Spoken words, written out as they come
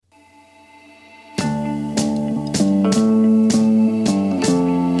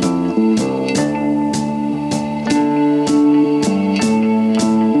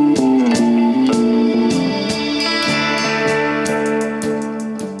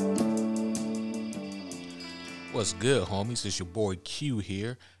What's good, homies? It's your boy Q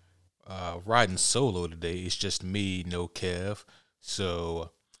here, riding solo today. It's just me, no Kev.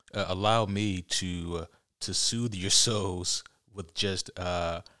 So allow me to soothe your souls with just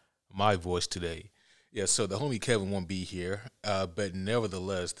my voice today. Yeah, so the homie Kevin won't be here, but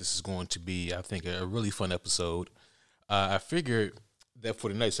nevertheless, this is going to be, I think, a really fun episode. I figured that for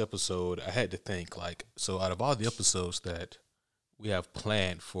the next episode, I had to think so out of all the episodes that we have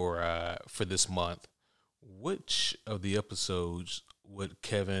planned for this month, which of the episodes would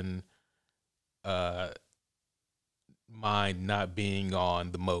Kevin uh, mind not being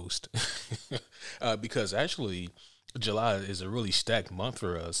on the most? Because actually, July is a really stacked month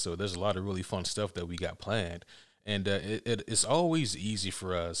for us, so there's a lot of really fun stuff that we got planned, and it's always easy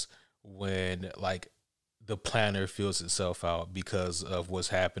for us when the planner fills itself out because of what's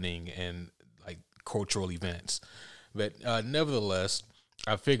happening in cultural events. But nevertheless,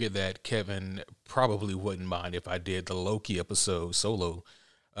 I figured that Kevin probably wouldn't mind if I did the Loki episode solo.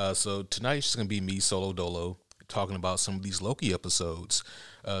 So tonight's just gonna be me solo dolo talking about some of these Loki episodes.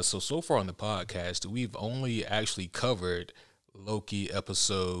 So far on the podcast, we've only actually covered Loki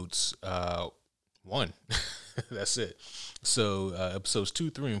episodes one. That's it. So episodes 2,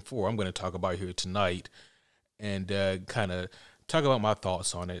 3, and 4, I'm going to talk about here tonight, and kind of talk about my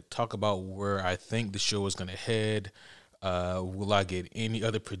thoughts on it. Talk about where I think the show is going to head. Will I get any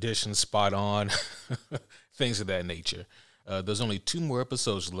other predictions spot on? Things of that nature. There's only 2 more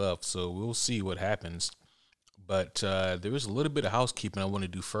episodes left, so we'll see what happens. But there is a little bit of housekeeping I want to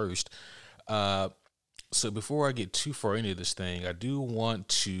do first. So before I get too far into this thing, I do want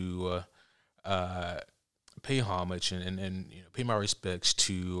to pay homage and pay my respects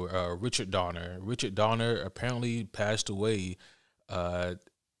to Richard Donner. Richard Donner apparently passed away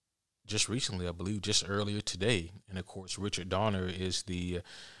just recently, I believe, just earlier today. And of course, Richard Donner is the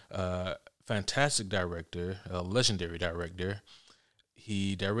fantastic director, legendary director.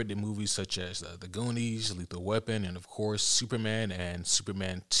 He directed movies such as The Goonies, Lethal Weapon, and of course Superman and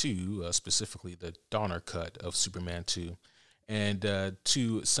Superman 2, specifically the Donner cut of Superman 2. And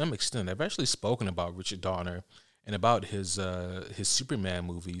to some extent, I've actually spoken about Richard Donner and about his Superman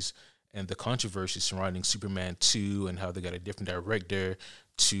movies and the controversy surrounding Superman 2 and how they got a different director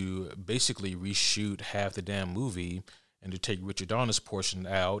to basically reshoot half the damn movie and to take Richard Donner's portion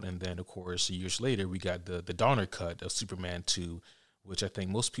out. And then, of course, years later, we got the Donner cut of Superman 2, which I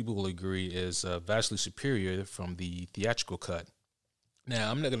think most people will agree is vastly superior from the theatrical cut.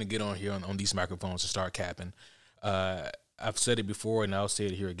 Now, I'm not going to get on here on these microphones and start capping. I've said it before, and I'll say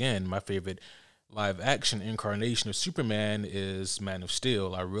it here again. My favorite live-action incarnation of Superman is Man of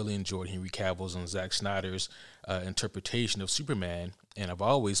Steel. I really enjoyed Henry Cavill's and Zack Snyder's interpretation of Superman, and I've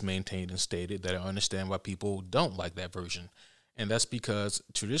always maintained and stated that I understand why people don't like that version. And that's because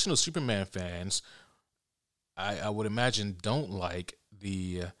traditional Superman fans, I would imagine, don't like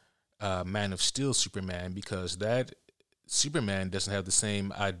the Man of Steel Superman because that Superman doesn't have the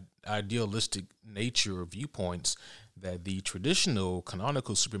same idealistic nature or viewpoints that the traditional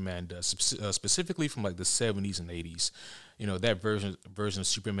canonical Superman does, specifically from the 70s and 80s. That version of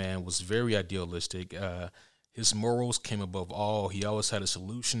Superman was very idealistic. His morals came above all. He always had a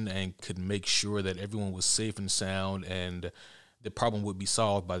solution and could make sure that everyone was safe and sound, and the problem would be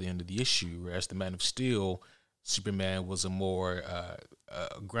solved by the end of the issue. Whereas the Man of Steel Superman was a more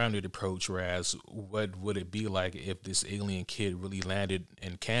grounded approach, whereas what would it be like if this alien kid really landed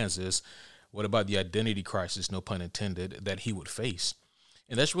in Kansas? What about the identity crisis, no pun intended, that he would face?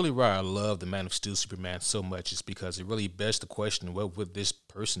 And that's really why I love the Man of Steel Superman so much, is because it really begs the question, what would this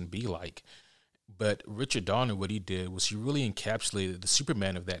person be like? But Richard Donner, what he did was he really encapsulated the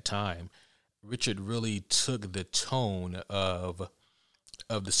Superman of that time. Richard really took the tone of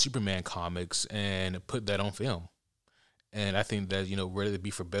the Superman comics and put that on film. And I think that, whether it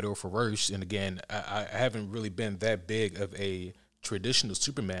be for better or for worse, and again, I haven't really been that big of a traditional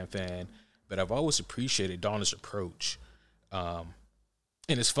Superman fan, but I've always appreciated Donner's approach. And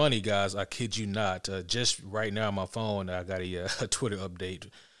it's funny, guys, I kid you not, just right now on my phone, I got a Twitter update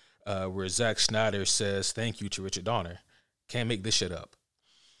where Zack Snyder says thank you to Richard Donner. Can't make this shit up.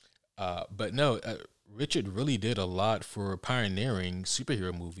 But no, Richard really did a lot for pioneering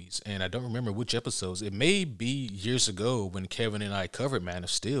superhero movies, and I don't remember which episodes. It may be years ago when Kevin and I covered Man of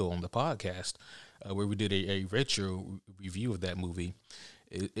Steel on the podcast, where we did a retro review of that movie.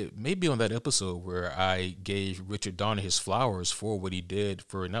 It may be on that episode where I gave Richard Donner his flowers for what he did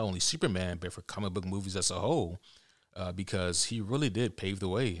for not only Superman, but for comic book movies as a whole, because he really did pave the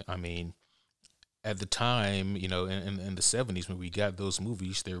way. I mean, at the time, in the 70s when we got those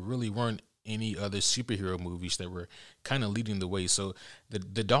movies, there really weren't any other superhero movies that were kind of leading the way. So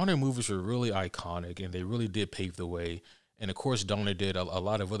the Donner movies were really iconic, and they really did pave the way. And of course, Donner did a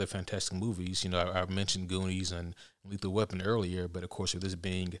lot of other fantastic movies. You know, I mentioned Goonies and Lethal Weapon earlier, but of course, with this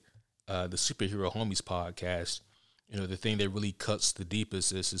being the Superhero Homies podcast, you know, the thing that really cuts the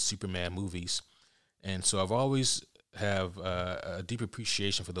deepest is his Superman movies. And so I've always have a deep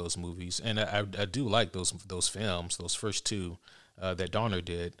appreciation for those movies, and I do like those films, those first two that Donner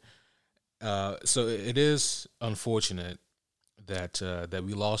did. So it is unfortunate that that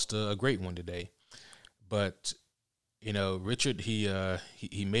we lost a great one today, but you know, Richard, he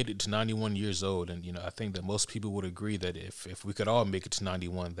made it to 91 years old, and you know, I think that most people would agree that if we could all make it to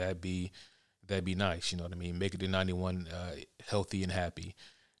 91, that'd be nice. You know what I mean? Make it to 91, healthy and happy,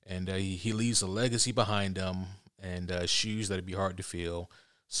 and he leaves a legacy behind him, and shoes that'd be hard to fill.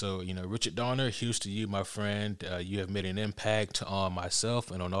 So, you know, Richard Donner, here's to you, my friend. You have made an impact on myself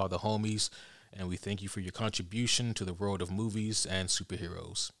and on all the homies, and we thank you for your contribution to the world of movies and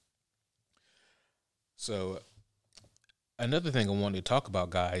superheroes. So, another thing I wanted to talk about,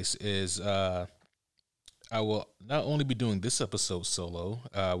 guys, is I will not only be doing this episode solo,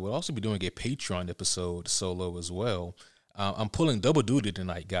 we'll also be doing a Patreon episode solo as well. I'm pulling double duty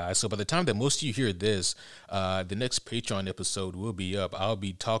tonight, guys. So by the time that most of you hear this, the next Patreon episode will be up. I'll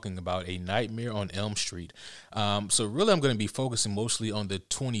be talking about A Nightmare on Elm Street. So really, I'm going to be focusing mostly on the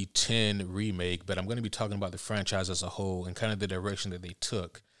 2010 remake, but I'm going to be talking about the franchise as a whole and kind of the direction that they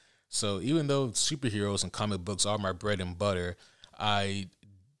took. So even though superheroes and comic books are my bread and butter, I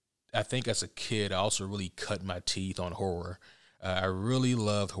think as a kid, I also really cut my teeth on horror. I really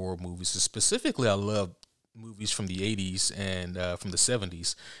loved horror movies. Specifically, I loved movies from the 80s and from the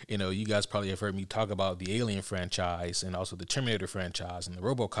 70s. You know, you guys probably have heard me talk about the Alien franchise and also the Terminator franchise and the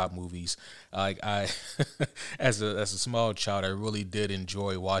RoboCop movies. Like I, as a small child, I really did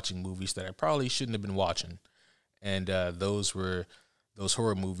enjoy watching movies that I probably shouldn't have been watching. And those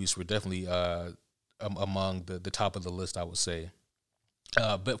horror movies were definitely among the top of the list, I would say.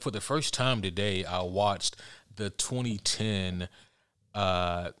 But for the first time today, I watched the 2010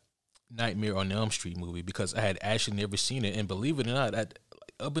 Nightmare on Elm Street movie because I had actually never seen it. And believe it or not,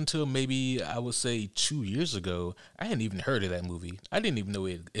 up until maybe I would say 2 years ago, I hadn't even heard of that movie. I didn't even know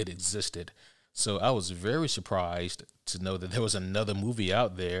it existed. So I was very surprised to know that there was another movie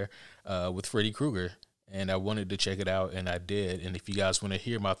out there with Freddy Krueger. And I wanted to check it out, and I did. And if you guys want to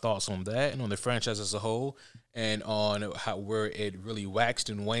hear my thoughts on that and on the franchise as a whole and on where it really waxed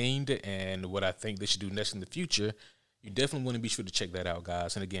and waned and what I think they should do next in the future, you definitely want to be sure to check that out,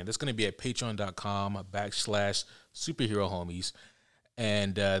 guys. And again, that's going to be at patreon.com/superhero homies.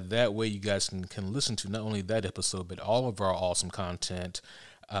 And that way you guys can listen to not only that episode, but all of our awesome content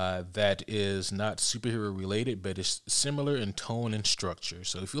that is not superhero related, but is similar in tone and structure.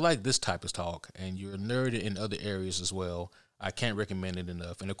 So if you like this type of talk and you're a nerd in other areas as well, I can't recommend it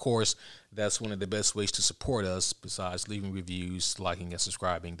enough. And of course, that's one of the best ways to support us besides leaving reviews, liking and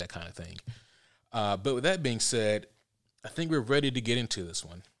subscribing, that kind of thing. But with that being said, I think we're ready to get into this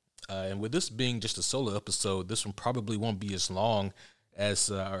one. And with this being just a solo episode, this one probably won't be as long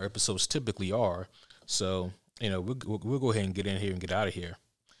as our episodes typically are. So, you know, we'll go ahead and get in here and get out of here.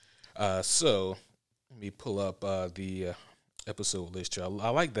 So let me pull up the episode list here. I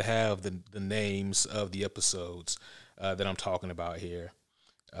like to have the names of the episodes that I'm talking about here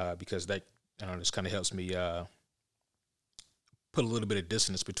because that, I don't know, just kind of helps me put a little bit of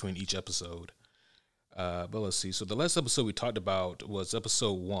distance between each episode. But let's see. So the last episode we talked about was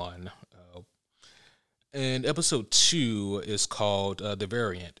episode 1. And episode 2 is called The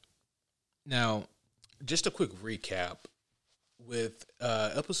Variant. Now, just a quick recap. With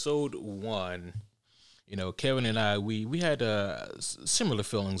episode 1, you know, Kevin and I, we had similar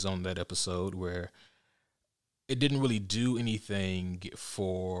feelings on that episode where it didn't really do anything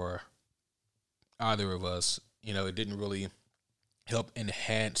for either of us. You know, it didn't really help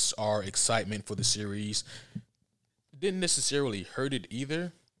enhance our excitement for the series. Didn't necessarily hurt it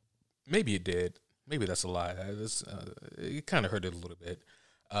either. Maybe it did. Maybe that's a lie. It kind of hurt it a little bit.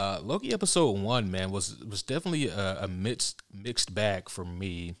 Loki episode 1, man, was definitely a mixed bag for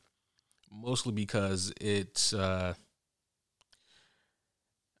me, mostly because it's I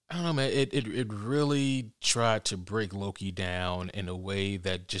don't know, man. It really tried to break Loki down in a way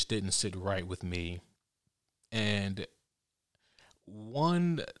that just didn't sit right with me. And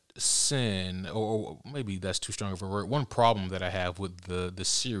one sin, or maybe that's too strong of a word, one problem that I have with the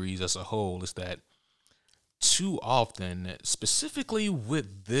series as a whole is that too often, specifically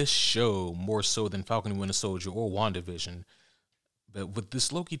with this show, more so than Falcon and Winter Soldier or WandaVision, but with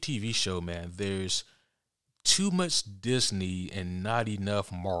this Loki TV show, man, there's too much Disney and not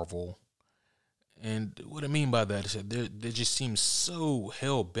enough Marvel. And what I mean by that is that they just seem so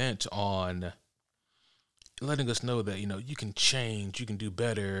hell bent on letting us know that you can change, you can do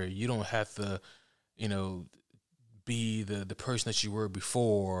better, you don't have to you know be the person that you were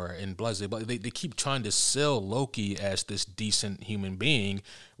before and blah blah blah. They keep trying to sell Loki as this decent human being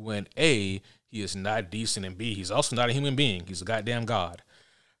when A, he is not decent, and B, he's also not a human being. He's a goddamn god.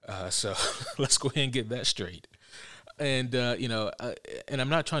 So let's go ahead and get that straight. And and I'm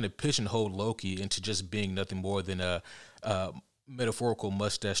not trying to pigeonhole Loki into just being nothing more than a metaphorical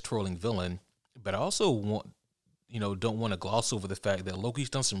mustache twirling villain, but I also don't want to gloss over the fact that Loki's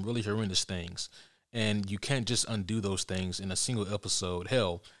done some really horrendous things, and you can't just undo those things in a single episode.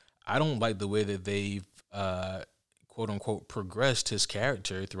 Hell, I don't like the way that they've quote unquote progressed his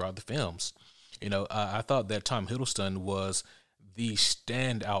character throughout the films. I thought that Tom Hiddleston was the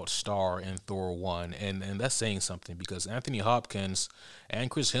standout star in Thor 1, and that's saying something because Anthony Hopkins and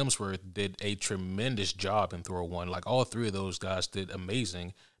Chris Hemsworth did a tremendous job in Thor 1. Like, all three of those guys did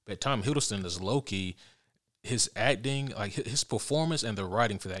amazing, but Tom Hiddleston as Loki, his acting, like his performance and the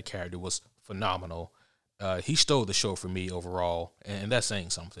writing for that character was phenomenal. He stole the show for me overall, and that's saying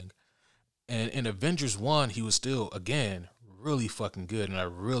something. And in Avengers 1, he was still, again, really fucking good, and I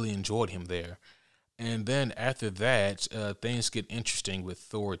really enjoyed him there. And then after that, things get interesting with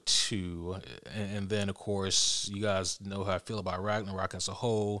Thor 2. And then, of course, you guys know how I feel about Ragnarok as a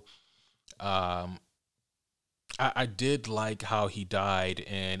whole. I did like how he died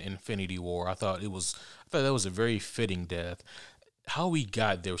in Infinity War. I thought that was a very fitting death. How we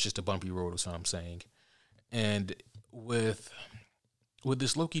got there was just a bumpy road, is what I'm saying. And with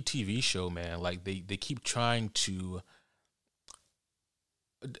this Loki TV show, man, like they keep trying to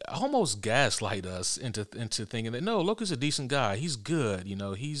almost gaslight us into thinking that no, Loki's a decent guy. He's good.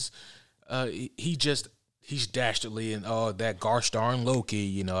 He's dastardly and that gosh darn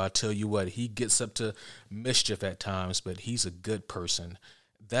Loki. I tell you what, he gets up to mischief at times, but he's a good person.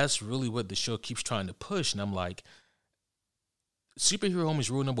 That's really what the show keeps trying to push, and I'm like, superhero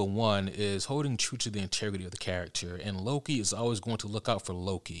homies rule number one is holding true to the integrity of the character, and Loki is always going to look out for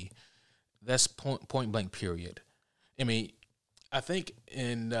Loki. That's point blank period. I mean, I think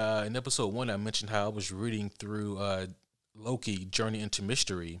in episode 1, I mentioned how I was reading through Loki Journey into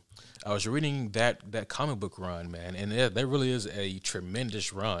Mystery. I was reading that comic book run, man, and that really is a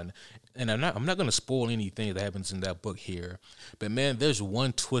tremendous run. And I'm not going to spoil anything that happens in that book here, but man, there's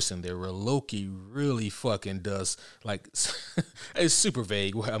one twist in there where Loki really fucking does, like, it's super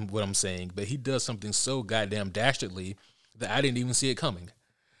vague what I'm saying, but he does something so goddamn dastardly that I didn't even see it coming.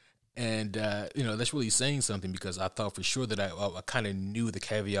 And, that's really saying something because I thought for sure that I kind of knew the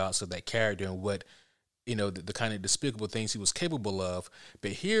caveats of that character and what, the kind of despicable things he was capable of.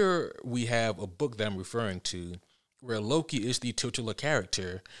 But here we have a book that I'm referring to where Loki is the titular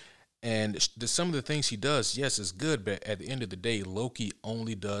character. And some of the things he does, yes, is good. But at the end of the day, Loki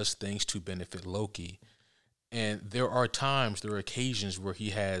only does things to benefit Loki. And there are occasions where he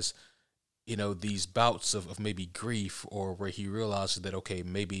has these bouts of maybe grief, or where he realizes that, okay,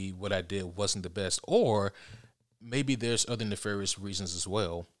 maybe what I did wasn't the best, or maybe there's other nefarious reasons as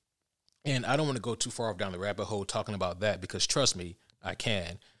well. And I don't want to go too far off down the rabbit hole talking about that because trust me, I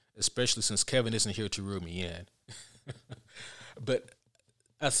can, especially since Kevin isn't here to reel me in. But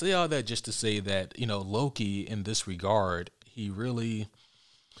I say all that just to say that, Loki in this regard, he really,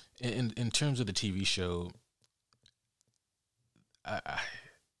 in terms of the TV show,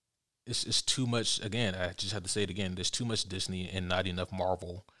 it's too much. Again, I just have to say it again. There's too much Disney and not enough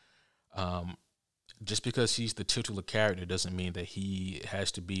Marvel. Just because he's the titular character doesn't mean that he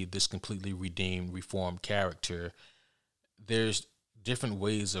has to be this completely redeemed, reformed character. There's different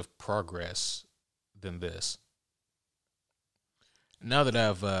ways of progress than this. Now that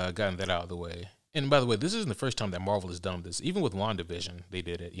I've gotten that out of the way, and by the way, this isn't the first time that Marvel has done this. Even with WandaVision, they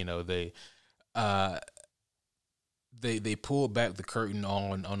did it. They pulled back the curtain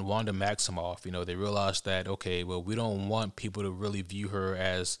on Wanda Maximoff. They realized that, okay, well, we don't want people to really view her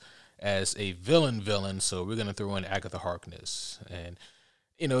as a villain, so we're gonna throw in Agatha Harkness. And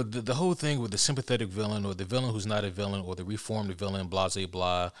the whole thing with the sympathetic villain or the villain who's not a villain or the reformed villain, blah blah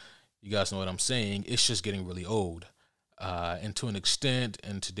blah. You guys know what I'm saying. It's just getting really old. And to an extent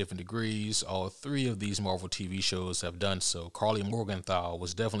and to different degrees, all three of these Marvel TV shows have done so. Carly Morgenthau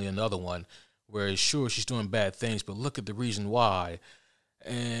was definitely another one where, sure, she's doing bad things, but look at the reason why.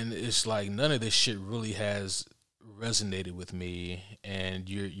 And it's like none of this shit really has resonated with me, and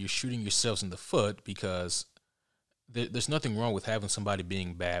you're shooting yourselves in the foot because there's nothing wrong with having somebody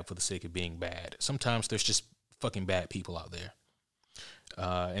being bad for the sake of being bad. Sometimes there's just fucking bad people out there.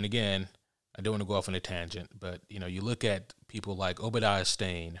 And again, I don't want to go off on a tangent, but you look at people like Obadiah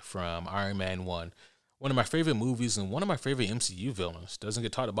Stane from Iron Man 1 of my favorite movies and one of my favorite MCU villains. Doesn't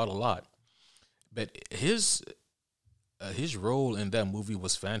get talked about a lot, but his role in that movie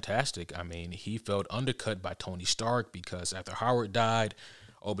was fantastic. I mean, he felt undercut by Tony Stark because after Howard died,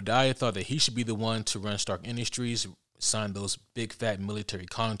 Obadiah thought that he should be the one to run Stark Industries, sign those big fat military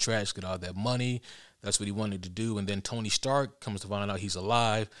contracts, get all that money. That's what he wanted to do. And then Tony Stark comes to find out he's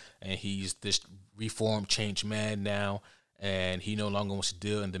alive and he's this reformed, changed man now. And he no longer wants to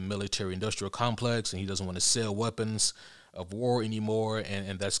deal in the military industrial complex, and he doesn't want to sell weapons of war anymore.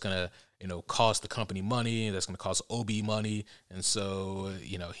 And that's going to, cost the company money, and that's going to cost Obi money. And so,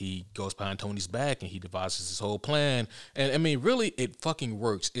 he goes behind Tony's back and he devises his whole plan. And I mean, really, it fucking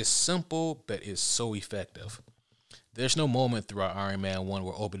works. It's simple, but it's so effective. There's no moment throughout Iron Man 1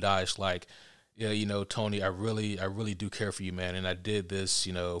 where Obadiah's like, yeah, Tony, I really do care for you, man. And I did this,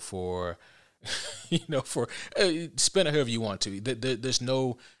 for, for spend it however you want to. There's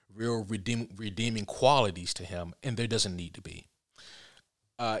no real redeeming qualities to him, and there doesn't need to be.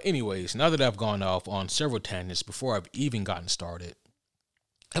 Anyways, now that I've gone off on several tangents before I've even gotten started,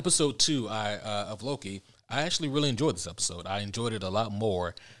 episode 2 of Loki, I actually really enjoyed this episode. I enjoyed it a lot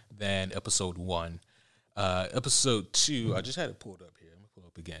more than episode 1. Episode 2, I just had it pulled up here. Let me pull it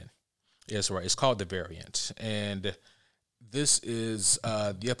up again. Yes, right. It's called The Variant. And this is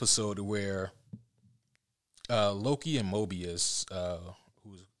the episode where Loki and Mobius,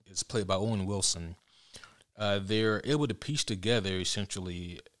 who is played by Owen Wilson, they're able to piece together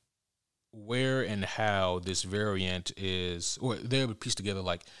essentially where and how this variant is, or they're able to piece together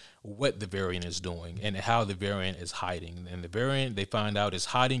like what the variant is doing and how the variant is hiding. And the variant, they find out, is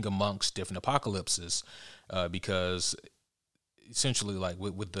hiding amongst different apocalypses because essentially like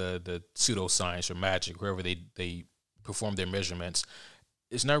with the pseudoscience or magic, wherever they perform their measurements,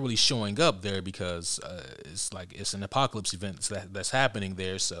 it's not really showing up there because it's an apocalypse event that's happening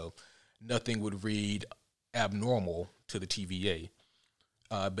there. So nothing would read abnormal to the TVA.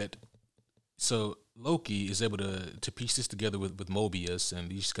 But so Loki is able to piece this together with Mobius, and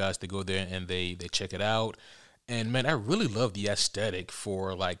these guys, they go there and they check it out. And man, I really love the aesthetic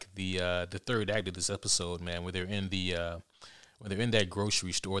for like the third act of this episode, man, where they're in that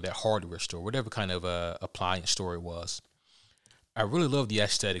grocery store, that hardware store, whatever kind of appliance store it was. I really love the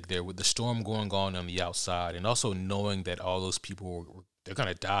aesthetic there with the storm going on the outside, and also knowing that all those people they're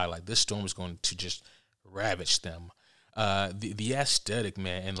gonna die. Like this storm is going to just ravage them. The aesthetic,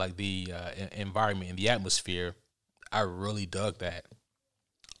 man, and like the environment and the atmosphere, I really dug that.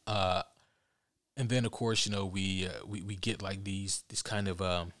 And then of course, we get like these kind of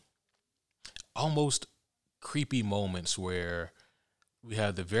almost creepy moments where we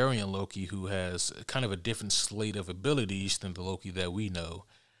have the variant Loki, who has kind of a different slate of abilities than the Loki that we know.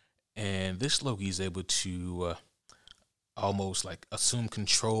 And this Loki is able to almost like assume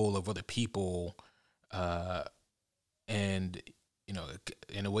control of other people and,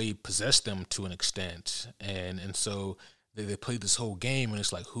 in a way possess them to an extent. And so they play this whole game, and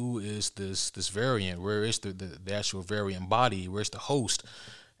it's like, who is this variant? Where is the actual variant body? Where's the host?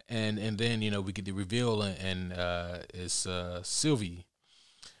 And then, we get the reveal, and it's Sylvie.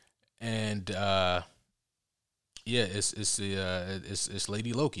 And it's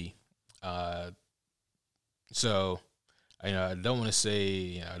Lady Loki. So I don't want to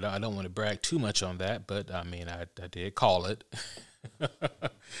say, I don't want to brag too much on that, but I mean, I did call it.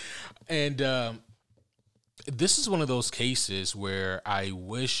 And this is one of those cases where I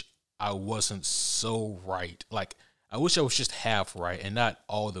wish I wasn't so right. Like, I wish I was just half right and not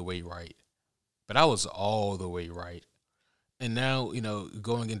all the way right. But I was all the way right. And now,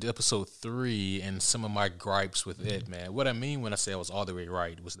 going into episode 3 and some of my gripes with it, man, what I mean when I say I was all the way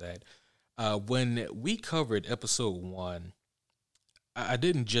right was that when we covered episode 1, I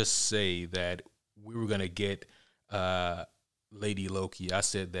didn't just say that we were going to get Lady Loki. I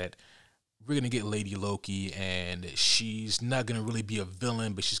said that we're going to get Lady Loki, and she's not going to really be a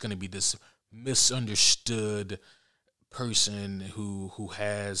villain, but she's going to be this misunderstood person who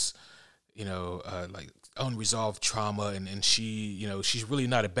has, like unresolved trauma, and she, she's really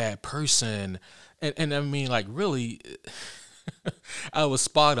not a bad person. And I mean, like, really, I was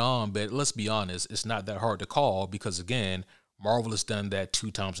spot on, but let's be honest, it's not that hard to call because, again, Marvel has done that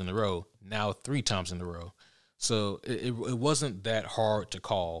 2 times in a row, now 3 times in a row. So it wasn't that hard to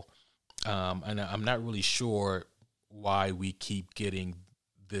call. And I'm not really sure why we keep getting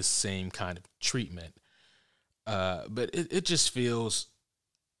this same kind of treatment. But it just feels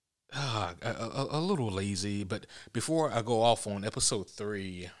a little lazy. But before I go off on episode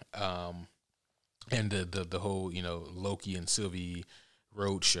 3, and the whole, Loki and Sylvie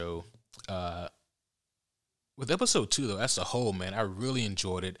road show, Uh, with episode two, though, as a whole, man, I really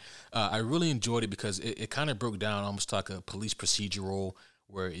enjoyed it. I really enjoyed it because it kind of broke down almost like a police procedural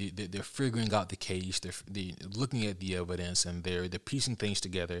where they're figuring out the case, they're looking at the evidence, and they're piecing things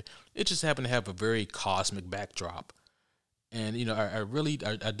together. It just happened to have a very cosmic backdrop, and I really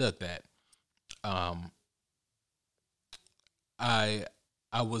I dug that. Um, I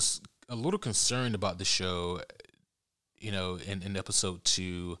I was a little concerned about the show, in episode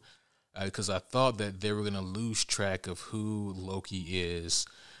two, because I thought that they were gonna lose track of who Loki is,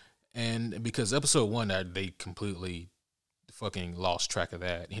 and because episode one, they completely fucking lost track of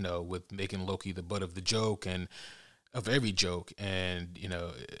that, with making Loki the butt of the joke and of every joke, and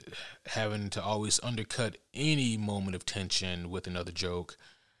having to always undercut any moment of tension with another joke.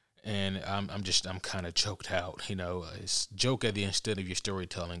 And I'm kind of choked out. It's joke at the instead of your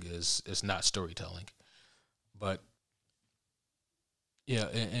storytelling is not storytelling. But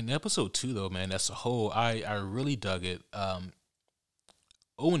yeah, in episode two though, man, as a whole, I really dug it.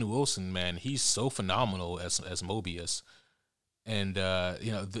 Owen Wilson, man, he's so phenomenal as Mobius, and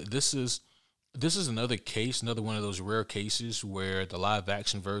this is another case, another one of those rare cases where the live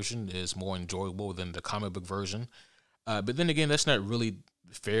action version is more enjoyable than the comic book version. But then again, that's not really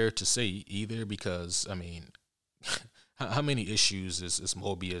fair to say either, because I mean, how many issues is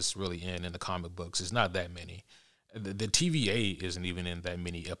Mobius really in the comic books? It's not that many. The TVA isn't even in that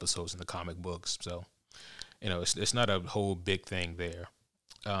many episodes in the comic books, so it's not a whole big thing there.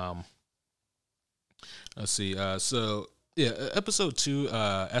 Um, let's see. So yeah, episode two,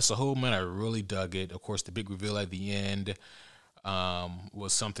 as a whole, man, I really dug it. Of course, the big reveal at the end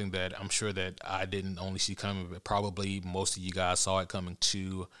was something that I'm sure that I didn't only see coming, but probably most of you guys saw it coming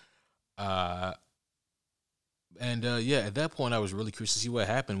too. Uh, and yeah, at that point, I was really curious to see what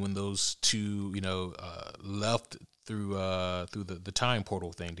happened when those two, left through the time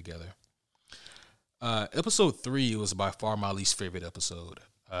portal thing together. Episode three was by far my least favorite episode.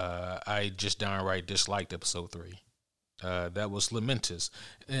 I just downright disliked episode three. That was Lamentus.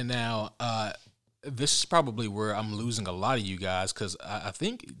 And now, this is probably where I'm losing a lot of you guys, because I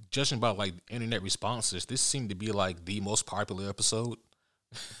think, judging by like internet responses, this seemed to be like the most popular episode.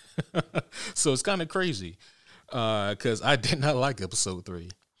 So it's kind of crazy, because I did not like episode three.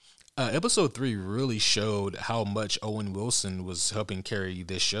 Episode three really showed how much Owen Wilson was helping carry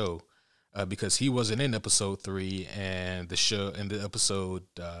this show, because he wasn't in episode three, and the episode,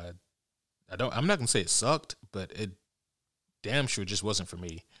 I'm not gonna say it sucked, but it damn sure just wasn't for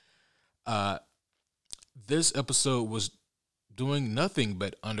me. This episode was doing nothing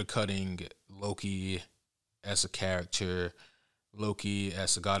but undercutting Loki as a character, Loki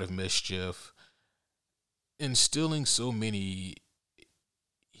as a god of mischief, instilling so many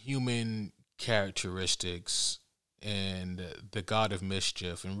human characteristics and the god of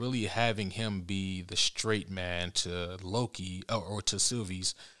mischief, and really having him be the straight man to Loki, or to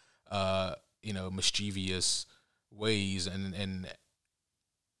Sylvie's mischievous ways, and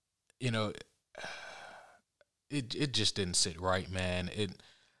you know it just didn't sit right, man.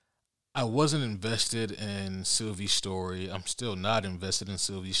 I wasn't invested in Sylvie's story. I'm still not invested in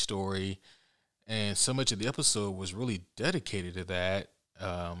Sylvie's story, and so much of the episode was really dedicated to that.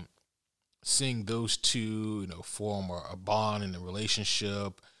 Seeing those two, form a bond in a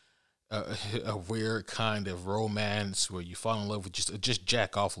relationship, a weird kind of romance where you fall in love with just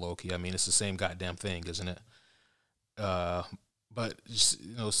jack off Loki. I mean, it's the same goddamn thing, isn't it? But just,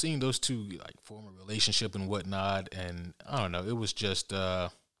 seeing those two like form a relationship and whatnot, and I don't know, it was just this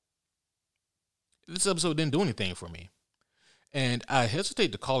episode didn't do anything for me, and I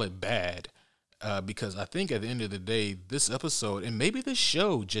hesitate to call it bad, because I think at the end of the day, this episode and maybe this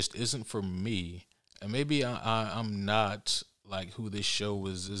show just isn't for me, and maybe I'm not like who this show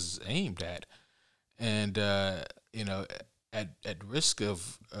is aimed at, and at risk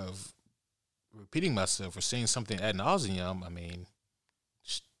of repeating myself or saying something ad nauseum, I mean,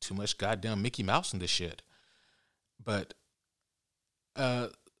 just too much goddamn Mickey Mouse in this shit. But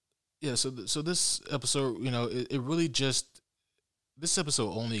yeah, so this episode, it really just, this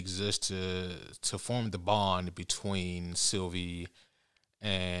episode only exists to form the bond between Sylvie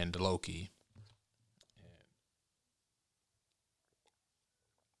and Loki.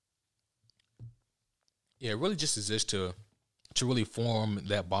 Yeah, it really just exists to really form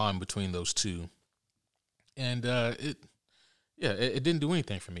that bond between those two. And it didn't do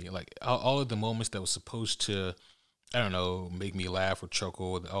anything for me. Like all of the moments that was supposed to, I don't know, make me laugh or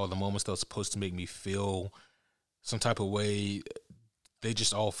chuckle, all the moments that was supposed to make me feel some type of way, they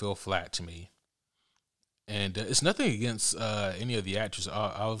just all feel flat to me. And it's nothing against any of the actors.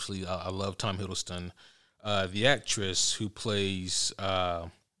 Obviously, I love Tom Hiddleston. The actress who plays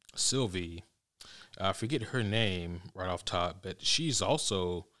Sylvie. I forget her name right off top, but she's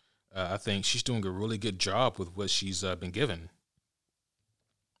also, I think she's doing a really good job with what she's been given.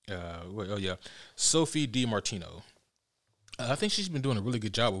 Oh yeah, Sophie DiMartino. I think she's been doing a really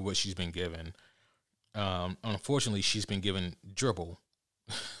good job with what she's been given. Unfortunately, she's been given dribble.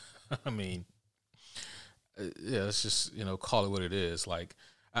 I mean, yeah, let's just call it what it is. Like,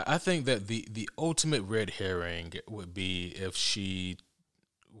 I think that the ultimate red herring would be if she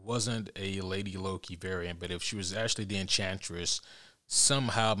wasn't a Lady Loki variant, but if she was actually the Enchantress,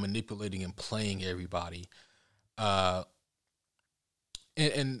 somehow manipulating and playing everybody. Uh,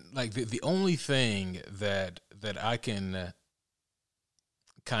 and like the only thing that I can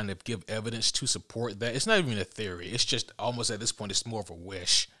kind of give evidence to support that, it's not even a theory. It's just almost at this point, it's more of a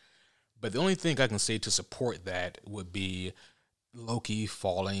wish. But the only thing I can say to support that would be Loki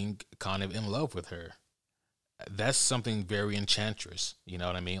falling kind of in love with her. That's something very Enchantress. You know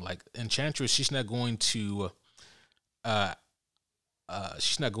what I mean? Like Enchantress, uh,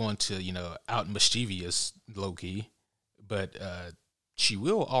 she's not going to out mischievous Loki, but she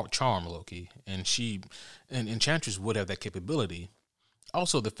will out charm Loki, and Enchantress would have that capability.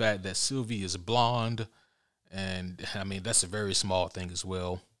 Also, the fact that Sylvie is blonde, and I mean that's a very small thing as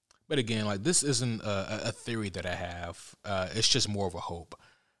well. But again, like this isn't a theory that I have. It's just more of a hope.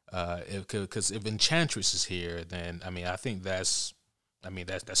 Because if Enchantress is here, then I mean I think that's a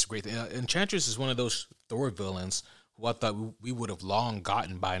great thing. Enchantress is one of those Thor villains who I thought we would have long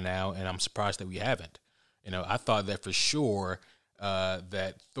gotten by now, and I'm surprised that we haven't. I thought that for sure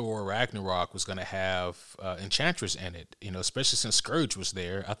that Thor Ragnarok was going to have Enchantress in it. Especially since Scourge was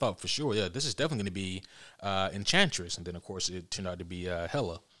there, I thought for sure, yeah, this is definitely going to be Enchantress, and then of course it turned out to be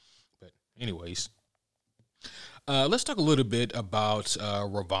Hela. But anyways, let's talk a little bit about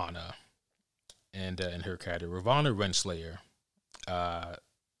Ravonna and her character, Ravonna Renslayer. Uh,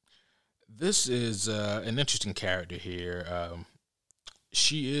 this is an interesting character here.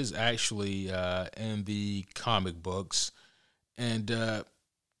 She is actually in the comic books, and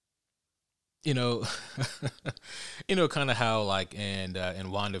you know, kind of how like in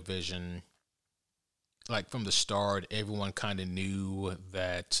WandaVision, like from the start, everyone kind of knew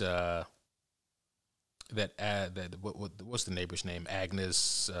that what's the neighbor's name,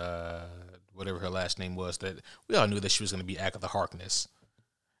 Agnes, whatever her last name was. That we all knew that she was going to be Agatha Harkness.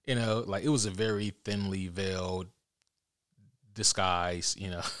 Like it was a very thinly veiled disguise.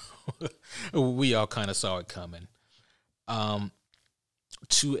 We all kind of saw it coming. Um,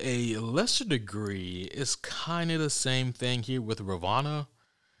 to a lesser degree, it's kind of the same thing here with Ravonna.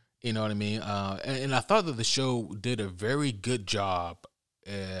 You know what I mean? And I thought that the show did a very good job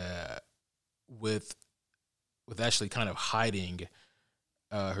with actually kind of hiding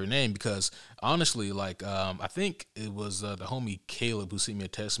her name, because honestly, like I think it was the homie Caleb who sent me a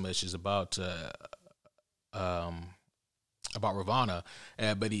text message um, about Ravonna,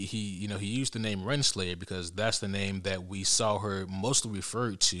 but he used the name Renslayer because that's the name that we saw her mostly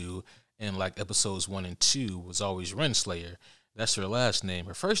referred to in like episodes 1 and 2 was always Renslayer. That's her last name.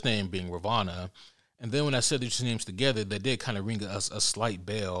 Her first name being Ravonna. And then when I said the two names together, that did kind of ring a slight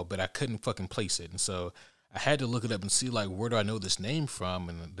bell, but I couldn't fucking place it. And so I had to look it up and see, like, where do I know this name from?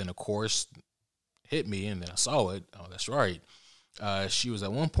 And then, of course, hit me, and then I saw it. Oh, that's right. She was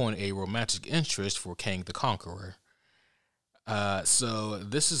at one point a romantic interest for Kang the Conqueror. So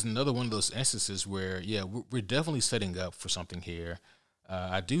this is another one of those instances where, yeah, we're definitely setting up for something here.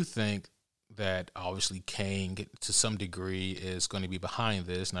 I do think that obviously Kang, to some degree, is going to be behind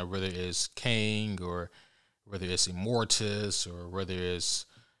this. Now, whether it's Kang or whether it's Immortus or whether it's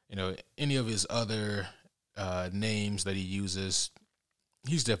any of his other names that he uses,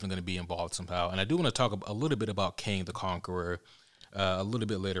 he's definitely going to be involved somehow. And I do want to talk a little bit about Kang the Conqueror a little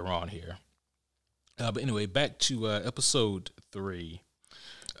bit later on here. But anyway, back to episode 3.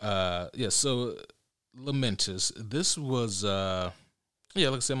 So Lamentus. This was, like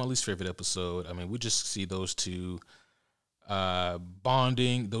I said, my least favorite episode. I mean, we just see those two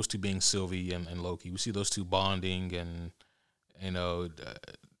bonding, those two being Sylvie and Loki. We see those two bonding, and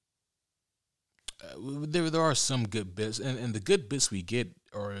there are some good bits, and the good bits we get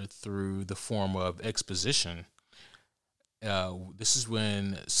are through the form of exposition. This is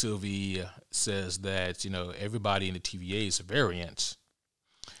when Sylvie says that everybody in the TVA is a variant,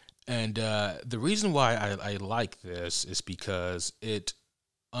 and the reason why I like this is because it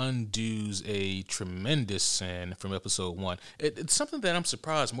undoes a tremendous sin from episode 1. It's something that I'm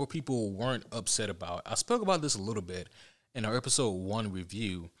surprised more people weren't upset about. I spoke about this a little bit in our episode 1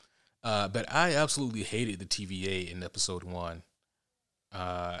 review, but I absolutely hated the TVA in episode 1.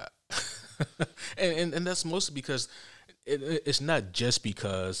 And that's mostly because it's not just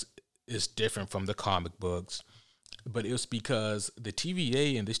because it's different from the comic books, but it's because the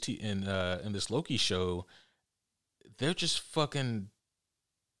TVA in in this Loki show, they're just fucking,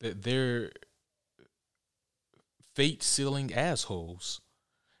 they're fate sealing assholes.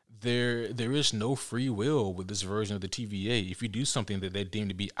 There is no free will with this version of the TVA. If you do something that they deem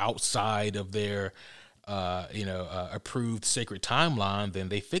to be outside of their approved sacred timeline, then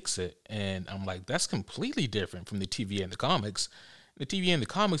they fix it. And I'm like, that's completely different from the TVA and the comics. The TVA and the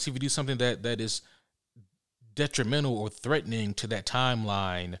comics, if you do something that is detrimental or threatening to that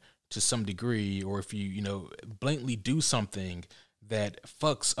timeline to some degree, or if you blatantly do something that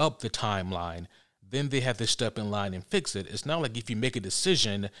fucks up the timeline, then they have to step in line and fix it. It's not like if you make a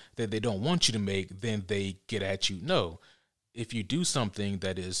decision that they don't want you to make, then they get at you. No. If you do something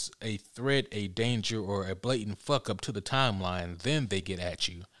that is a threat, a danger, or a blatant fuck up to the timeline, then they get at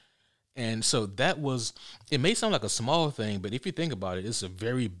you. And so it may sound like a small thing, but if you think about it, it's a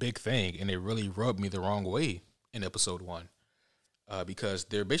very big thing. And it really rubbed me the wrong way in episode 1. Because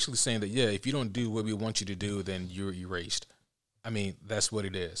they're basically saying that, yeah, if you don't do what we want you to do, then you're erased. I mean, that's what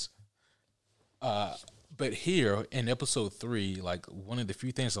it is. But here in episode 3, like, one of the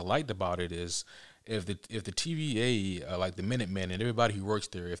few things I liked about it is if the TVA, like the Minutemen and everybody who works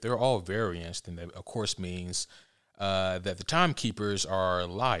there, if they're all variants, then that of course means that the Timekeepers are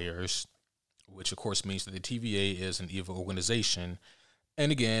liars, which of course means that the TVA is an evil organization.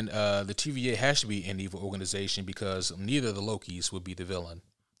 And again, the TVA has to be an evil organization because neither of the Lokis would be the villain.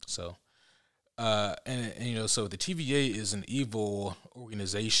 So. So the TVA is an evil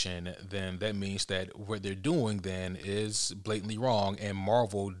organization, then that means that what they're doing then is blatantly wrong, and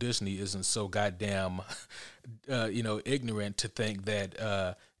Marvel, Disney isn't so goddamn, ignorant to think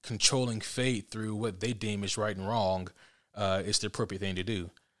that controlling fate through what they deem is right and wrong is the appropriate thing to do.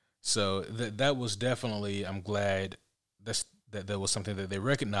 So that was definitely, I'm glad that was something that they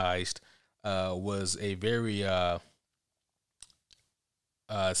recognized was a very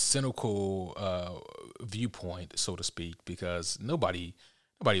cynical viewpoint, so to speak, because nobody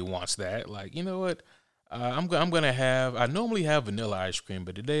wants that. Like, you know what? I'm gonna have. I normally have vanilla ice cream,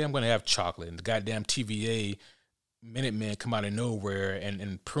 but today I'm gonna have chocolate. And the goddamn TVA Minutemen come out of nowhere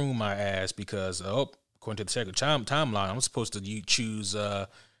and prune my ass because according to the second timeline, I'm supposed to choose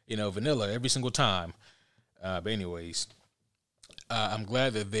vanilla every single time. But anyways, I'm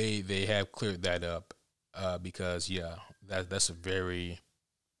glad that they have cleared that up because that's a very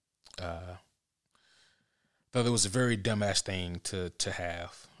thought it was a very dumbass thing to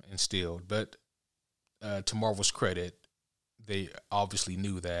have instilled, but to Marvel's credit, they obviously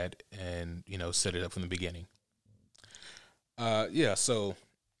knew that and set it up from the beginning. So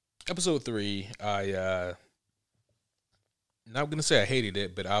episode 3, I not gonna say I hated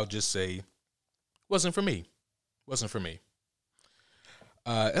it, but I'll just say wasn't for me.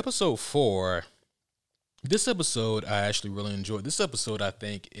 Episode 4. This episode I actually really enjoyed. This episode I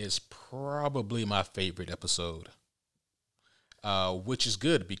think is probably my favorite episode, which is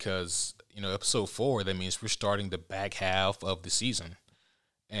good because, episode 4, that means we're starting the back half of the season.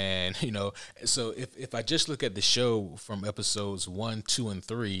 And, so if I just look at the show from episodes 1, 2, and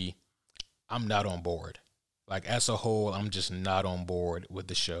 3, I'm not on board. Like, as a whole, I'm just not on board with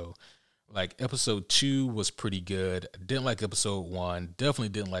the show. Like, episode 2 was pretty good. Didn't like episode 1. Definitely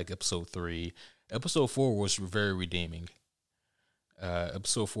didn't like episode 3. Episode 4 was very redeeming.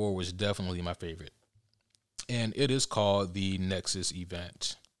 Episode 4 was definitely my favorite. And it is called the Nexus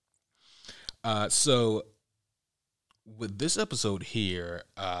Event. So, with this episode here,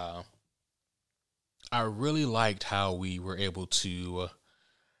 I really liked how we were able to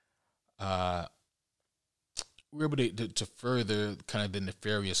to further kind of the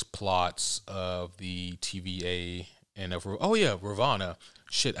nefarious plots of the TVA and of Ravonna.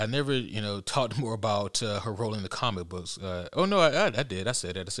 Shit, I never talked more about her role in the comic books. I did. I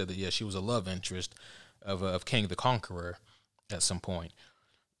said that she was a love interest of King the Conqueror at some point,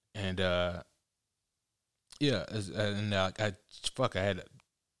 and I had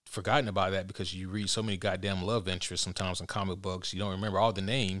forgotten about that because you read so many goddamn love interests sometimes in comic books, you don't remember all the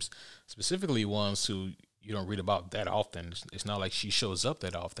names, specifically ones who you don't read about that often. It's not like she shows up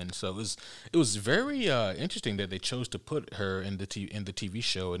that often. So it was very interesting that they chose to put her in the TV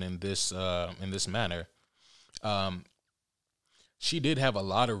show and in this manner. She did have a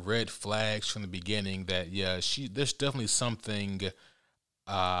lot of red flags from the beginning that there's definitely something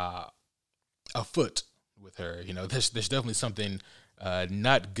afoot with her. There's definitely something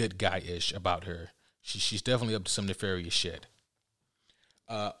not good guy-ish about her. She's definitely up to some nefarious shit.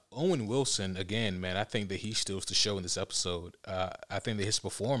 Owen Wilson, again, man, I think that he steals the show in this episode. I think that his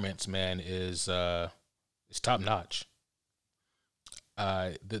performance, man, is top notch.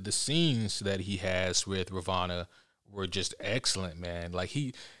 the scenes that he has with Ravana were just excellent, man. Like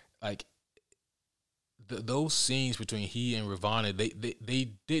those scenes between he and Ravana,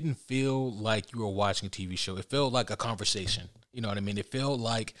 they didn't feel like you were watching a TV show. It felt like a conversation. You know what I mean? It felt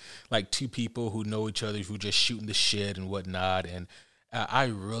like two people who know each other who just shooting the shit and whatnot. And I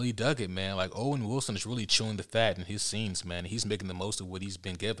really dug it, man. Like Owen Wilson is really chewing the fat in his scenes, man. He's making the most of what he's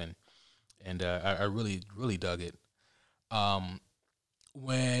been given, and I really dug it. Um,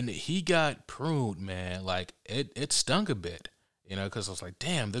 when he got pruned, man, like it stung a bit, because I was like,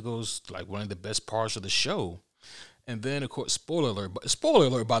 damn, there goes like one of the best parts of the show. And then, of course, spoiler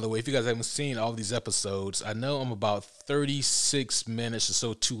alert, by the way, if you guys haven't seen all these episodes, I know I'm about 36 minutes or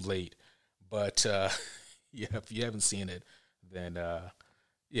so too late. But, yeah, if you haven't seen it, then,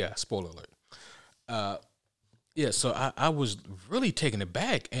 yeah, spoiler alert. Uh, yeah, so I was really taken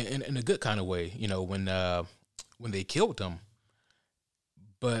aback in a good kind of way, when they killed him.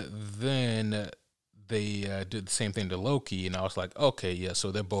 But then they did the same thing to Loki, and I was like, okay, yeah,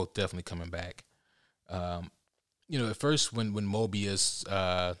 so they're both definitely coming back. Um, at first when Mobius,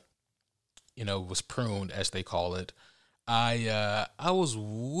 was pruned, as they call it, I was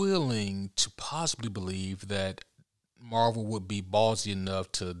willing to possibly believe that Marvel would be ballsy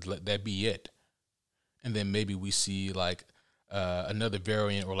enough to let that be it, and then maybe we see like another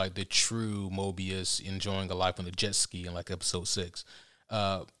variant or like the true Mobius enjoying a life on the jet ski in like episode 6.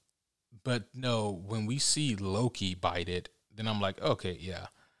 Uh, but no, when we see Loki bite it, then I'm like, okay, yeah.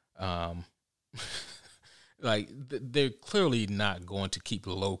 Um, like they're clearly not going to keep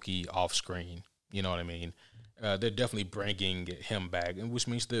Loki off screen. You know what I mean? They're definitely bringing him back, and which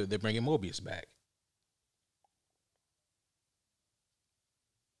means they're bringing Mobius back.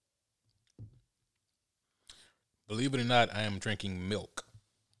 Believe it or not, I am drinking milk.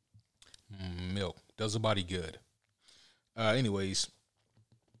 Milk does the body good. Anyways,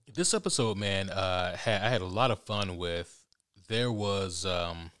 this episode, man, I had a lot of fun with. There was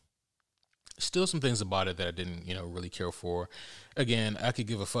still some things about it that I didn't, really care for. Again, I could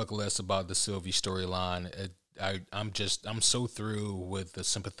give a fuck less about the Sylvie storyline. I'm so through with the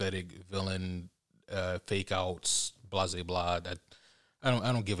sympathetic villain, fake outs, blah blah blah. I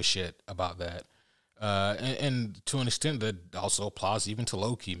don't give a shit about that. And to an extent that also applies even to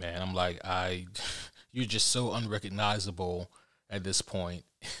Loki, man. I'm like, you're just so unrecognizable at this point.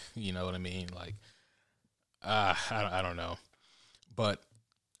 You know what I mean? Like, I don't know, but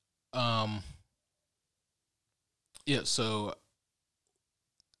um, yeah. So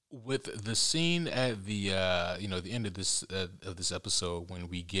with the scene at the the end of this episode when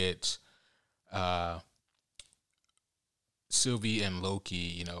we get uh Sylvie and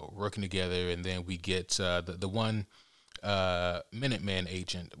Loki, working together, and then we get the one Minuteman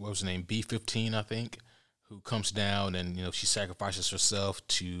agent, what was her name, B-15, I think, who comes down and she sacrifices herself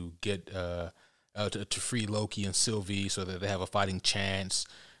to get to free Loki and Sylvie so that they have a fighting chance,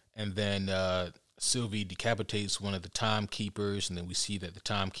 and then Sylvie decapitates one of the timekeepers, and then we see that the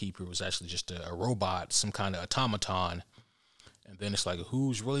timekeeper was actually just a robot, some kind of automaton, and then it's like,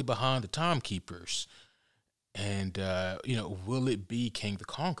 who's really behind the timekeepers? And will it be King the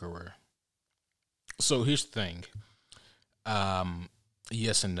Conqueror? So here's the thing.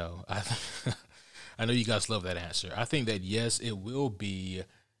 Yes and no. I know you guys love that answer. I think that yes, it will be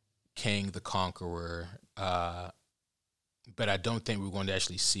King the Conqueror, but I don't think we're going to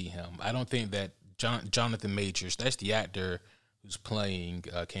actually see him. I don't think that Jonathan Majors, that's the actor who's playing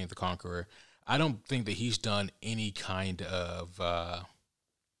King the Conqueror. I don't think that he's done any kind of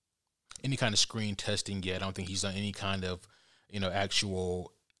screen testing yet. I don't think he's done any kind of,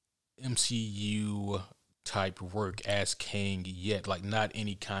 actual MCU type work as Kang yet. Like not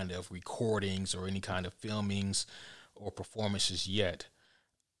any kind of recordings or any kind of filmings or performances yet.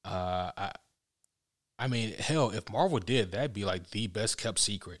 I mean, hell, if Marvel did, that'd be like the best kept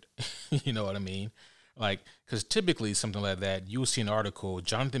secret. You know what I mean? Like, because typically something like that, you'll see an article.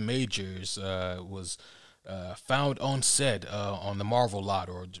 Jonathan Majors was found on set on the Marvel lot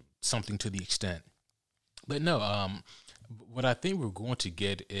or something to the extent. But no, what I think we're going to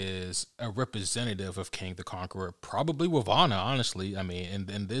get is a representative of King the Conqueror, probably Ravana, honestly. I mean,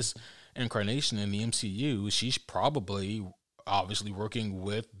 in this incarnation in the MCU, she's probably obviously working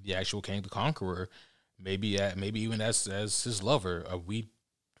with the actual King the Conqueror, maybe even as his lover. We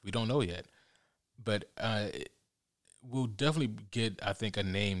don't know yet, but we'll definitely get, I think, a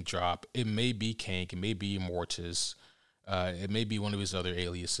name drop. It may be King, it may be Mortis, it may be one of his other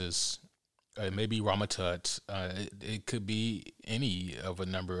aliases. It may be Ramatut. It could be any of a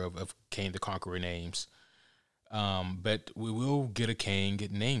number of Kang the Conqueror names. But we will get a Kang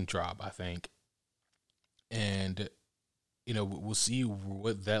name drop, I think. And, we'll see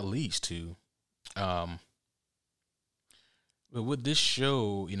what that leads to. Um, but with this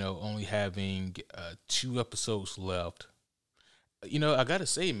show, only having 2 episodes left, I gotta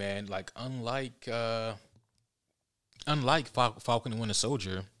say, man, like unlike Falcon and Winter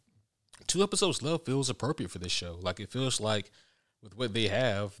Soldier, 2 episodes left feels appropriate for this show. Like it feels like with what they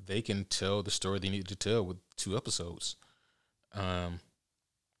have, they can tell the story they need to tell with 2 episodes. Um,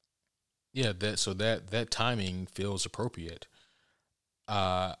 yeah, that timing feels appropriate.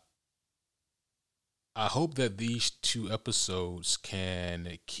 Uh, I hope that these 2 episodes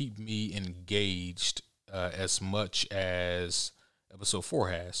can keep me engaged as much as episode 4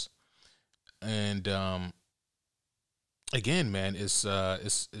 has. And again, man, it's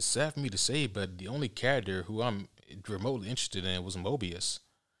sad for me to say, but the only character who I'm remotely interested in was Mobius.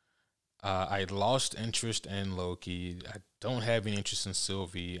 I lost interest in Loki. I don't have any interest in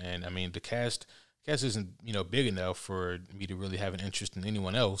Sylvie, and I mean the cast isn't big enough for me to really have an interest in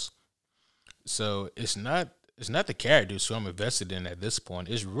anyone else. So it's not the characters who I'm invested in at this point.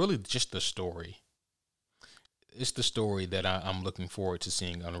 It's really just the story. It's the story that I'm looking forward to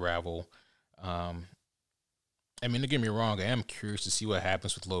seeing unravel. Um, I mean, don't get me wrong. I am curious to see what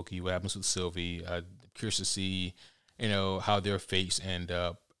happens with Loki, what happens with Sylvie. I'm curious to see, how their fates end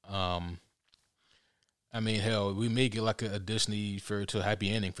up. I mean, hell, we may get like a Disney fairy tale happy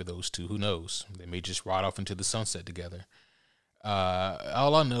ending for those two. Who knows? They may just ride off into the sunset together.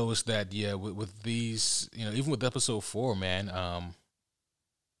 All I know is that yeah, with these, even with episode 4, man.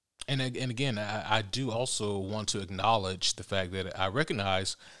 And again, I do also want to acknowledge the fact that I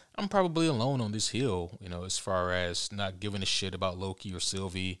recognize I'm probably alone on this hill. As far as not giving a shit about Loki or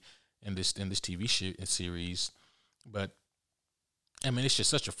Sylvie in this TV series, but I mean, it's just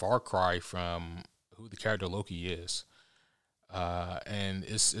such a far cry from who the character Loki is. And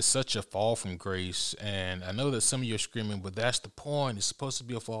it's such a fall from grace. And I know that some of you are screaming, but that's the point. It's supposed to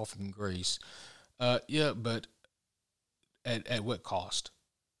be a fall from grace. Yeah, but at what cost?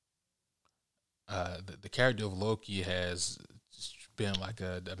 The character of Loki has been like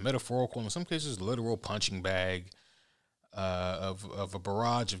a metaphorical, in some cases, literal punching bag of a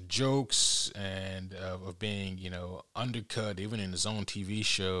barrage of jokes and of being, undercut even in his own TV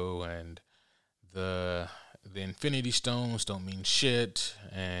show, and the Infinity Stones don't mean shit,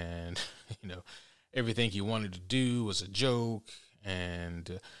 and you know everything he wanted to do was a joke,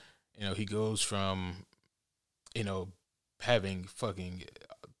 and he goes from you know having fucking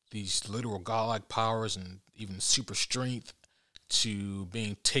these literal godlike powers and even super strength to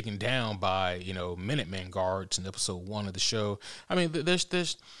being taken down by Minutemen guards in episode 1 of the show. I mean, there's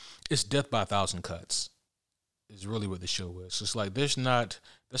it's death by a thousand cuts is really what the show is. It's like that's not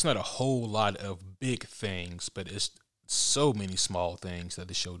a whole lot of big things, but it's so many small things that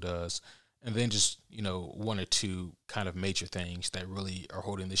the show does, and then just 1 or 2 kind of major things that really are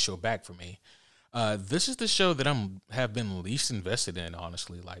holding the show back for me. This is the show that have been least invested in,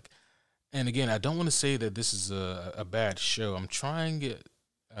 honestly. Like, and again, I don't want to say that this is a bad show. I'm trying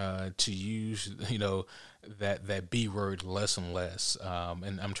to use that B word less and less,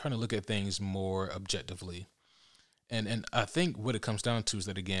 and I'm trying to look at things more objectively. And I think what it comes down to is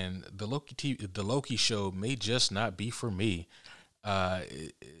that again, the Loki show may just not be for me.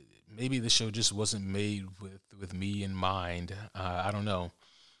 Maybe the show just wasn't made with me in mind. I don't know.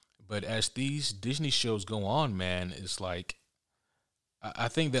 But as these Disney shows go on, man, it's like I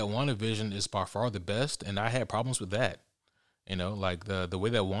think that WandaVision is by far the best, and I had problems with that. Like the way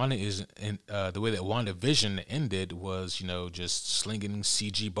that the way that WandaVision ended was, just slinging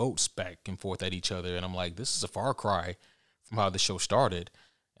CG boats back and forth at each other, and I'm like, this is a far cry from how the show started.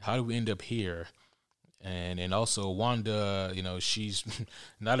 How do we end up here? And also Wanda, she's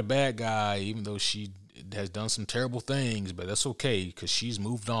not a bad guy, even though she has done some terrible things, but that's okay because she's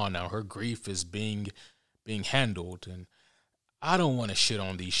moved on now. Her grief is being handled, and I don't want to shit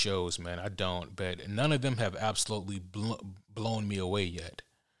on these shows, man. I don't, but none of them have absolutely blown me away yet.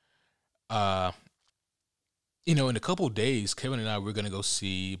 Uh, in a couple of days, Kevin and I we're gonna go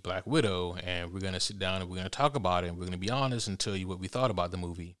see Black Widow, and we're gonna sit down and we're gonna talk about it, and we're gonna be honest and tell you what we thought about the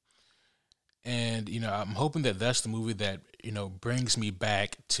movie. And I'm hoping that that's the movie that brings me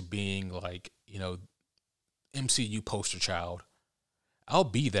back to being like MCU poster child. I'll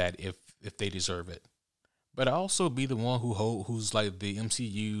be that if they deserve it. But I also be the one who's like the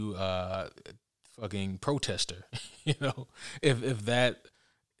MCU fucking protester, if that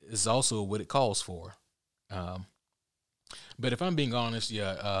is also what it calls for. Um, but if I'm being honest,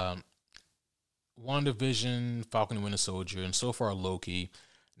 yeah, WandaVision, Falcon and Winter Soldier, and so far Loki,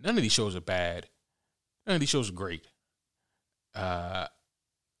 none of these shows are bad. None of these shows are great. Uh,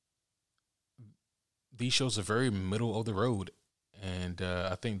 these shows are very middle of the road, and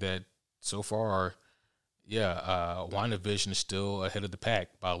I think that so far, yeah, WandaVision is still ahead of the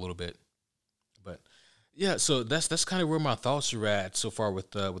pack by a little bit. But yeah, so that's kind of where my thoughts are at so far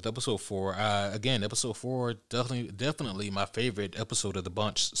with episode four. Again, episode four definitely my favorite episode of the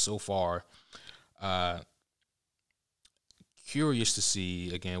bunch so far. Uh, Curious to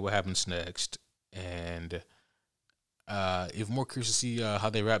see again what happens next, and even more curious to see how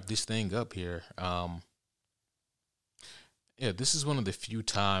they wrap this thing up here. Yeah, this is one of the few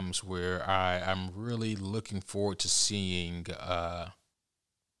times where I'm really looking forward to seeing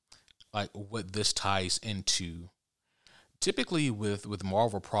like what this ties into. Typically with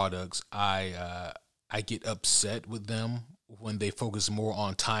Marvel products, I get upset with them when they focus more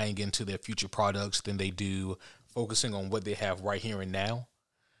on tying into their future products than they do focusing on what they have right here and now.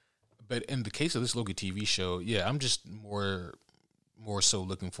 But in the case of this Loki TV show, yeah, I'm just more so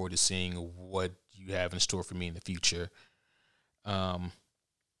looking forward to seeing what you have in store for me in the future. Um,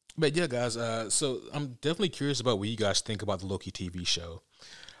 but yeah, guys, so I'm definitely curious about what you guys think about the Loki TV show.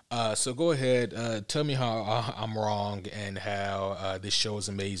 So go ahead, tell me how I'm wrong and how this show is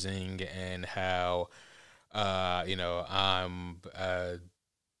amazing and how I'm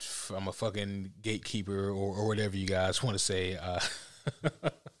a fucking gatekeeper or whatever you guys want to say.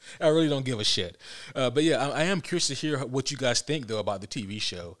 I really don't give a shit. But yeah, I am curious to hear what you guys think though about the TV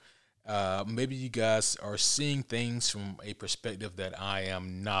show. Maybe you guys are seeing things from a perspective that I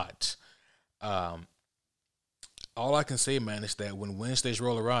am not. Um, all I can say, man, is that when Wednesdays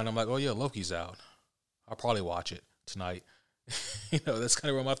roll around, I'm like, oh yeah, Loki's out. I'll probably watch it tonight. That's kind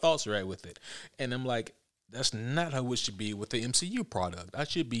of where my thoughts are at with it. And I'm like, that's not how it should be with the MCU product. I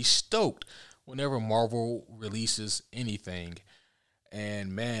should be stoked whenever Marvel releases anything.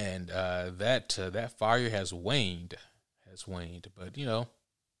 And man, that fire has waned. But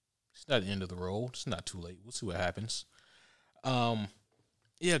it's not the end of the road. It's not too late. We'll see what happens. Um,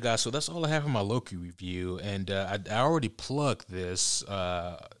 yeah, guys. So that's all I have in my Loki review, and I already plugged this,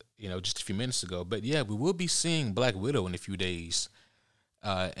 just a few minutes ago. But yeah, we will be seeing Black Widow in a few days,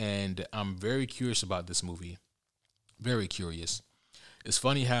 and I'm very curious about this movie. Very curious. It's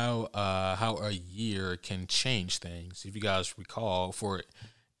funny how a year can change things. If you guys recall, for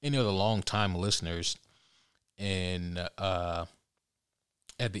any of the long time listeners, and at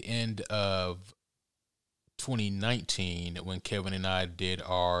the end of 2019, when Kevin and I did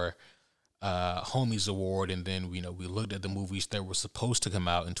our Homies Award, and then we looked at the movies that were supposed to come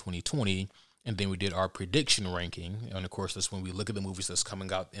out in 2020, and then we did our prediction ranking. And of course, that's when we look at the movies that's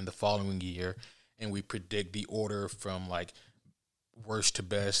coming out in the following year, and we predict the order from like worst to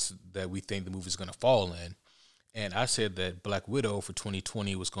best that we think the movie's going to fall in. And I said that Black Widow for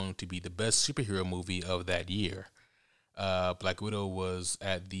 2020 was going to be the best superhero movie of that year. Black Widow was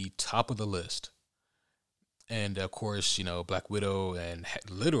at the top of the list. And of course, Black Widow and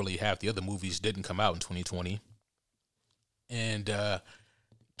literally half the other movies didn't come out in 2020. And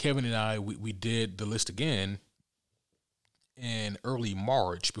Kevin and I, we did the list again in early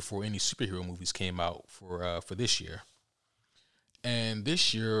March before any superhero movies came out for this year. And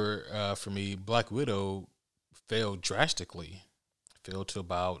this year, for me, Black Widow fell drastically. Fell to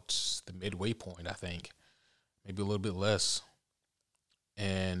about the midway point, I think. Maybe a little bit less.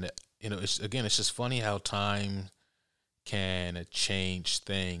 And, it's just funny how time can change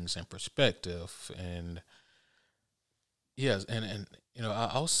things and perspective. And, yes, and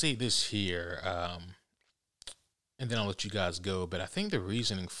I'll say this here, and then I'll let you guys go. But I think the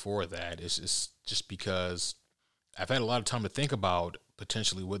reasoning for that is just because I've had a lot of time to think about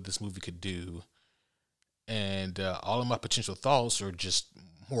potentially what this movie could do, and all of my potential thoughts are just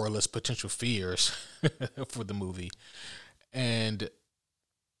more or less potential fears for the movie, and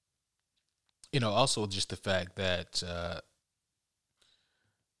also just the fact that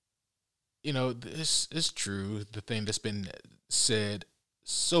this is true. The thing that's been said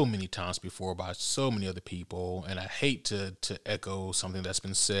so many times before by so many other people, and I hate to echo something that's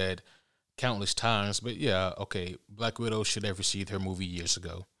been said countless times, but yeah, okay, Black Widow should have received her movie years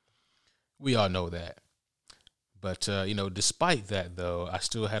ago. We all know that. But, despite that, though, I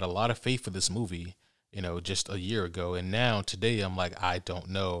still had a lot of faith for this movie, just a year ago. And now, today, I'm like, I don't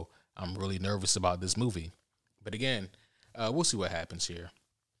know. I'm really nervous about this movie. But again, we'll see what happens here.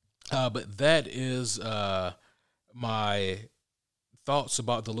 But that is my thoughts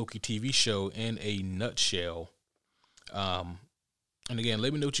about the Loki TV show in a nutshell. And again,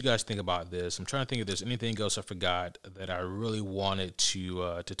 let me know what you guys think about this. I'm trying to think if there's anything else I forgot that I really wanted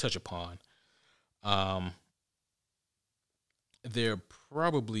to touch upon. There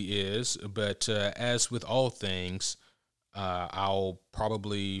probably is, but as with all things, I'll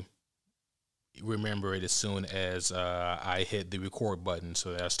probably remember it as soon as I hit the record button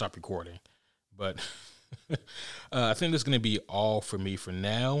so that I stop recording. But I think that's going to be all for me for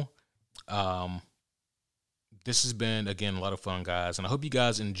now. This has been, again, a lot of fun, guys. And I hope you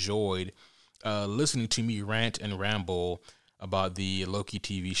guys enjoyed listening to me rant and ramble about the Loki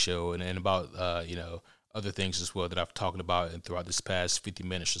TV show and about, other things as well that I've talked about throughout this past 50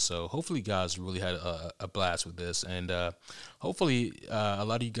 minutes or so. Hopefully, you guys really had a blast with this. And hopefully, a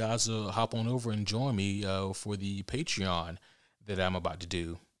lot of you guys will hop on over and join me for the Patreon that I'm about to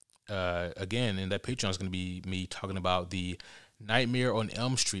do. Again, and that Patreon is going to be me talking about the Nightmare on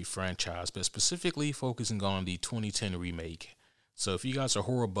Elm Street franchise, but specifically focusing on the 2010 remake. So if you guys are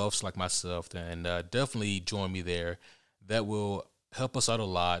horror buffs like myself, then definitely join me there. That will help us out a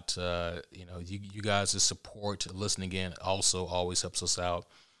lot. You guys' support, listening in, also always helps us out.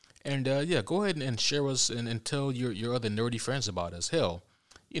 And go ahead and share us and tell your other nerdy friends about us. Hell,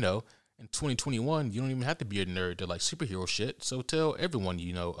 in 2021, you don't even have to be a nerd to like superhero shit. So tell everyone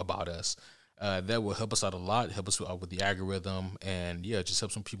you know about us. That will help us out a lot, help us out with the algorithm, and just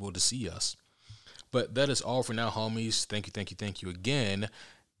help some people to see us. But that is all for now, homies. Thank you again.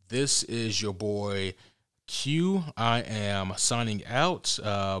 This is your boy Q. I am signing out.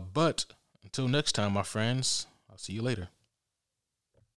 But until next time, my friends, I'll see you later.